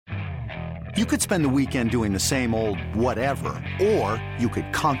You could spend the weekend doing the same old whatever, or you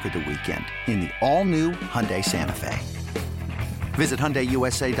could conquer the weekend in the all-new Hyundai Santa Fe. Visit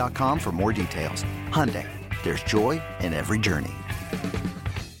HyundaiUSA.com for more details. Hyundai, there's joy in every journey.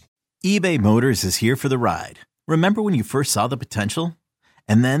 eBay Motors is here for the ride. Remember when you first saw the potential?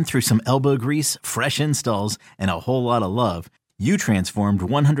 And then through some elbow grease, fresh installs, and a whole lot of love, you transformed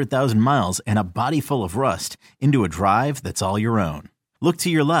 100,000 miles and a body full of rust into a drive that's all your own. Look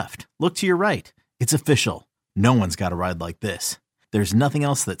to your left. Look to your right. It's official. No one's got a ride like this. There's nothing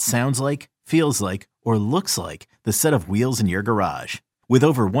else that sounds like, feels like, or looks like the set of wheels in your garage. With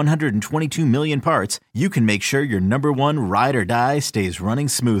over 122 million parts, you can make sure your number one ride or die stays running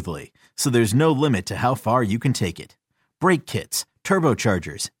smoothly. So there's no limit to how far you can take it. Brake kits,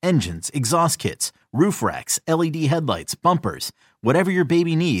 turbochargers, engines, exhaust kits, roof racks, LED headlights, bumpers, whatever your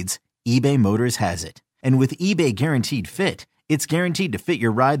baby needs, eBay Motors has it. And with eBay Guaranteed Fit, it's guaranteed to fit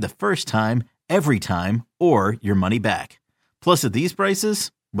your ride the first time, every time, or your money back. Plus, at these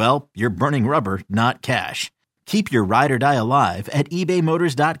prices, well, you're burning rubber, not cash. Keep your ride or die alive at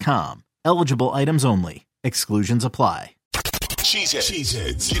ebaymotors.com. Eligible items only. Exclusions apply.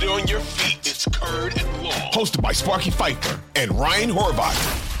 Cheeseheads. Get on your feet. It's Curd and Long. Hosted by Sparky Fifer and Ryan Horvath.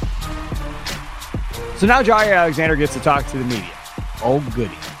 So now Jaire Alexander gets to talk to the media. Oh,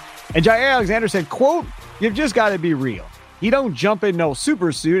 goody. And Jaire Alexander said, quote, "You've just got to be real. You don't jump in no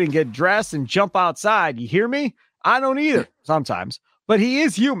super suit and get dressed and jump outside. You hear me? I don't either sometimes. But he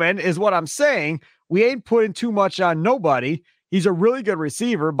is human is what I'm saying. We ain't putting too much on nobody. He's a really good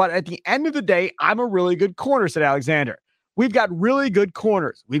receiver. But at the end of the day, I'm a really good corner," said Alexander. We've got really good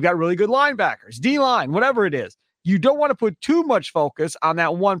corners. We've got really good linebackers, D-line, whatever it is. You don't want to put too much focus on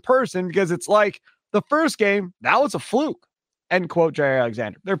that one person because it's like the first game, that was a fluke. End quote, Jaire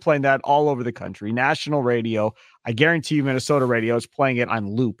Alexander. They're playing that all over the country. National radio. I guarantee you Minnesota radio is playing it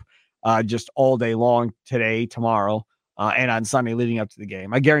on loop just all day long today, tomorrow, and on Sunday leading up to the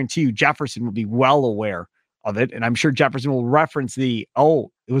game. I guarantee you Jefferson will be well aware of it, and I'm sure Jefferson will reference it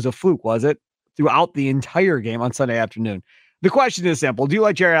was a fluke, was it? Throughout the entire game on Sunday afternoon. The question is simple. Do you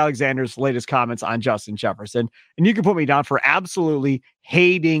like Jaire Alexander's latest comments on Justin Jefferson? And you can put me down for absolutely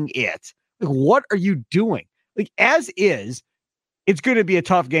hating it. Like, what are you doing? Like, as is, it's going to be a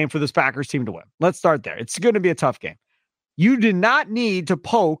tough game for this Packers team to win. Let's start there. It's going to be a tough game. You did not need to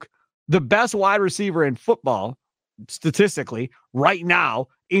poke the best wide receiver in football, statistically, right now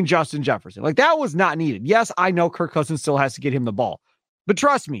in Justin Jefferson. Like, that was not needed. Yes, I know Kirk Cousins still has to get him the ball. But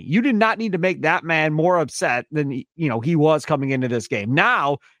trust me, you did not need to make that man more upset than he was coming into this game.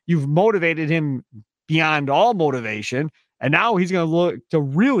 Now you've motivated him beyond all motivation, and now he's going to look to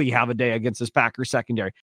really have a day against this Packers secondary.